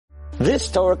This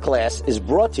Torah class is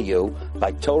brought to you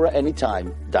by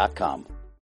TorahAnytime.com.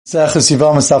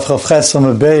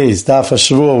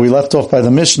 We left off by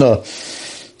the Mishnah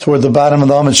toward the bottom of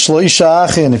the Amid. Shloisha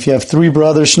Achin, if you have three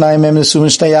brothers, two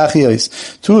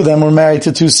of them were married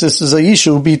to two sisters, or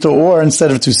instead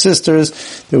of two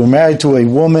sisters, they were married to a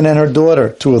woman and her daughter,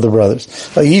 two of the brothers.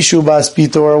 Aishu bas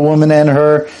bito, or a woman and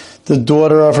the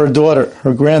daughter of her daughter,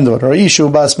 her granddaughter.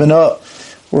 Aishu bas bina,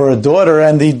 or a daughter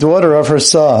and the daughter of her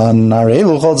son. You have to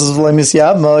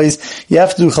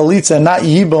do chalitza and not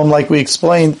yibum, like we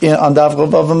explained on Daf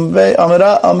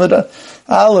Amida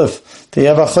Aleph. They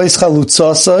have a chayis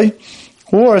chalutzasai,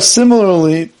 or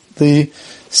similarly, the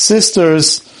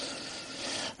sisters,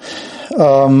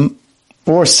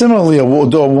 or similarly, a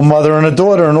mother and a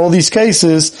daughter. In all these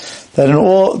cases, that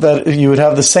you would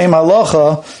have the same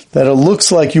halacha, that it looks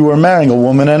like you were marrying a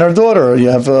woman and her daughter, or you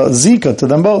have a zika to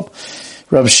them both.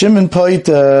 Rab Shimon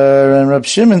Paiter, and Rab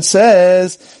Shimon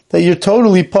says that you're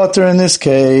totally pater in this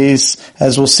case.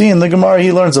 As we'll see in the Gemara,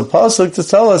 he learns a pasuk to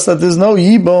tell us that there's no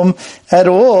yibum at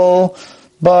all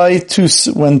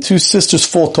when two sisters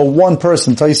fall to one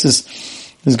person. Taisus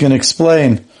is going to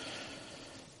explain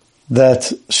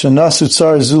that Shanasu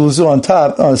Tsar Zuluzu on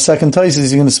top. Second Taisus,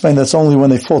 he's going to explain that's only when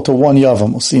they fall to one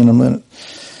Yavam. We'll see in a minute.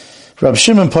 Rab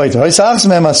Shimon Paiter,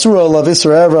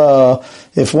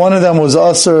 if one of them was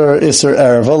Asur Isser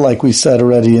Erva, like we said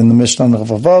already in the Mishnah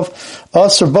Nechavav,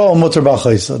 Asur Bo Mutter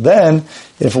B'Chaisa. Then,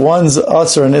 if one's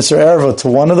Asur and Isser Erva to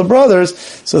one of the brothers,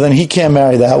 so then he can't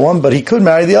marry that one, but he could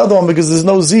marry the other one because there's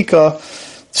no Zika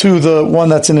to the one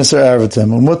that's in Isser Erva to him.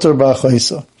 Mutter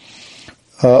B'Chaisa.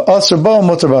 Asur Bo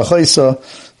Mutter B'Chaisa.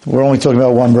 We're only talking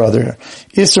about one brother here.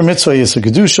 Isser mitzvah, Isser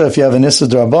kedusha. If you have an Isser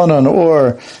drabanan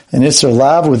or an Isser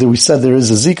lav, where we said there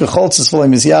is a zika choltzis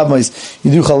v'leim is yavmais,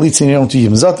 you do chalitza and you don't do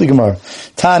yibum. Zat the Gemara.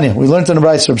 Tanya, we learned in the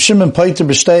Brayso, Rab Shimon paiter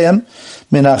b'shteihem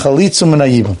min hachalitza min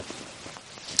hayibum.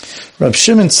 Rab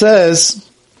Shimon says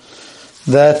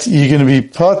that you're going to be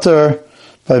pater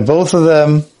by both of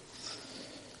them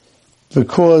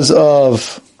because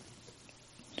of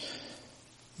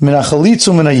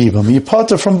Minachalitzu minayibam. You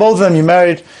pater from both of them. You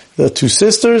married the two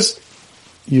sisters.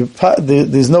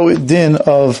 There's no din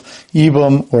of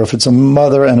yibam, or if it's a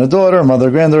mother and a daughter, a mother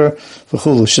and granddaughter,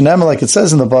 v'chulu. Shenema, like it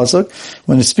says in the pasuk,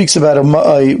 when it speaks about a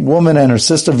woman and her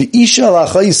sister, v'isha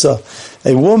lachaisa,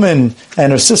 a woman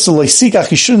and her sister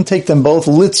leisikach, you shouldn't take them both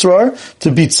litzrar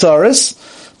to be tsaris.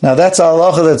 Now that's a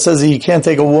halacha that says that you can't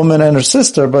take a woman and her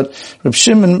sister, but Reb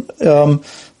Shimon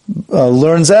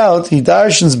learns out, he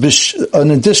darshans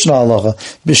an additional halacha.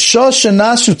 B'shosh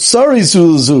nashu tsari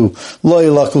zuluzu lo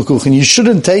yilakul kuchen. You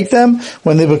shouldn't take them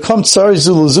when they become tsari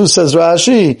zuluzu, says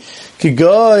Rashi.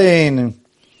 Kigoin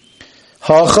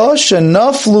hacha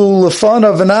shenaflu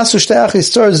lefana v'nasu shteach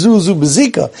tsari zuluzu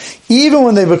bezika. Even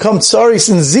when they become tsaris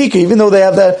in zika, even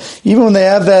when they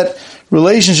have that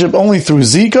relationship only through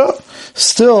zika,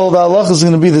 still the halacha is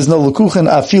going to be there's no lekuchen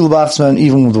afil b'achzman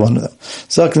even with one of them.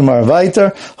 Zaklim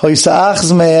Maravaiter hoisa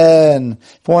achzman.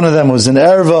 If one of them was an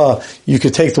erva, you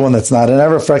could take the one that's not an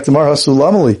erva. Fraktimar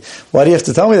hasulamali. Why do you have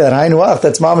to tell me that? Hainuach.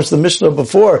 That's mamish the Mishnah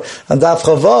before on Daf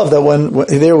Chavav that when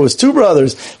there was two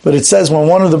brothers, but it says when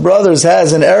one of the brothers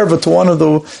has an erva to one of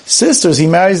the sisters, he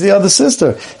marries the other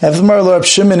sister. Evmar lo Rab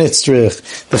Shimon itzrich.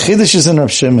 The chiddush is in Rab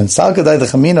Shimon. Salkadai the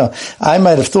Chamina. I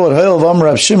might have thought Hoil Vam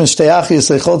Rab Shimon shteyachis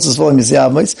leichotzes v'lim.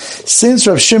 Since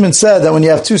Rav Shimon said that when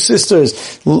you have two sisters,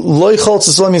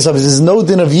 there's no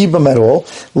din of yibam at all.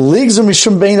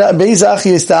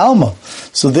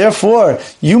 So therefore,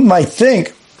 you might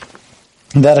think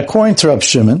that according to Rav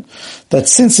Shimon, that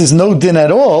since there's no din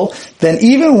at all, then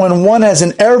even when one has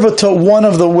an erva to one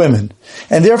of the women,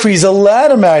 and therefore he's allowed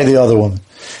to marry the other woman,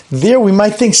 there we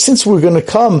might think, since we're going to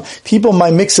come, people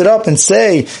might mix it up and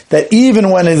say that even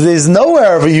when there's no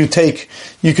erva, you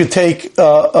could take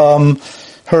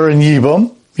her in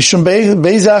yibum. Mishum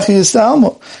beizachi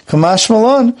yistalmo. Kamash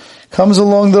Malon comes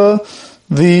along the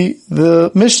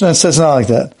Mishnah and says not like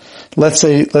that. Let's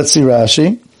see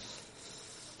Rashi.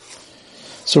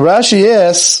 So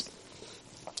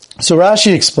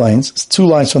Rashi explains, it's 2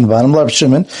 lines from the bottom, Rab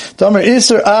Shimon, Damer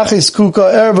Isser Achis Kuka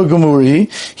Erva Gemuri,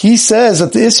 he says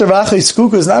that the Isser Achis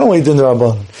Kuka is not only din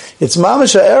Rabbanon, it's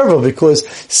Mamish Erva, because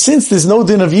since there's no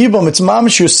din of Yibam, it's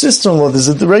Mamish your sister-in-law, there's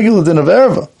a regular din of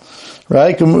Erva.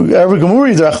 Right? Erva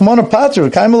Gemuri, the Rachmana Patr,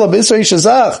 Kaimel Ab Isser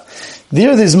Ishazach.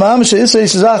 There's Mamish Isser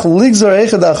Ishazach, Ligzar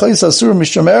Echad Achois Asur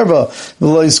Mishram Erva,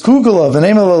 V'lo Kugala,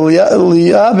 V'neimel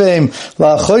Liabim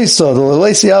La'achoisa, V'lo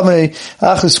Yabim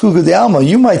Achus Kuga De Alma.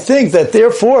 You might think that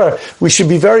therefore we should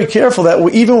be very careful that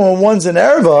even when one's an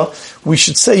Erva, we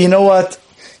should say, you know what,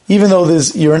 even though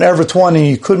you're an Erva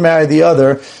 20, you could marry the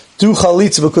other, do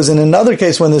chalitza, because in another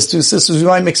case, when there's two sisters, we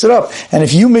might mix it up. And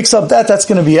if you mix up that's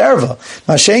going to be erva.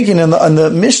 Mashenkin, in the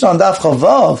Mishnah on Daf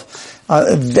Chavav,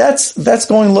 that's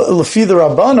going lefi the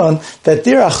Rabbanon, that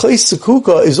there achos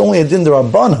sekuka is only a din the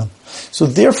Rabbanon. So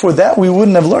therefore, that we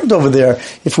wouldn't have learned over there.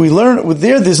 If we learn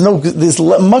there, there's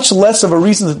much less of a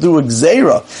reason to do a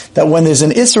gzeira, that when there's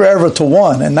an isra erva to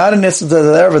one and not an isra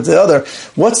erva to the other,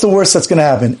 what's the worst that's going to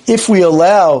happen? If we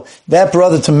allow that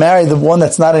brother to marry the one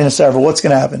that's not an isra erva, what's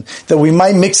going to happen? That we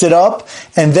might mix it up,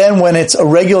 and then when it's a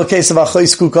regular case of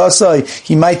achos kukasai,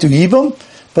 he might do yibum.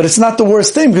 But it's not the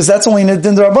worst thing, because that's only in the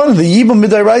din d'Rabbanan. The Yibam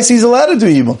Midayrais, he's allowed to do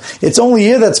Yibam. It's only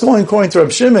here that's going according to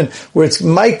Reb Shimon, where it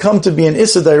might come to be an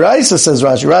Issa Dairaisa, says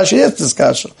Rashi. Rashi has this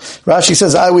kasha. Rashi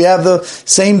says, we have the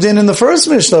same din in the first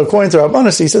Mishnah, according to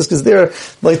Rabbanan. So he says, because they're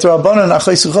like the Rabbanan,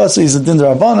 Achai Suchasa is a din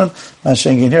d'Rabbanan. Not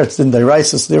saying in here, it's din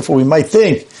Dairaisa. So therefore we might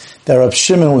think that Reb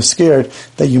Shimon was scared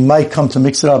that you might come to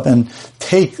mix it up and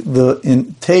take a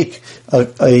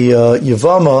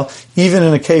Yevama, even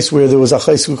in a case where there was a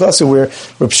Chais Kukasa, where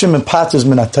Reb Shimon paters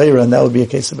min HaTorah, and that would be a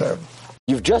case of error.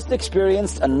 You've just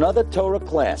experienced another Torah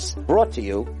class brought to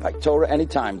you by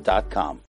TorahAnytime.com.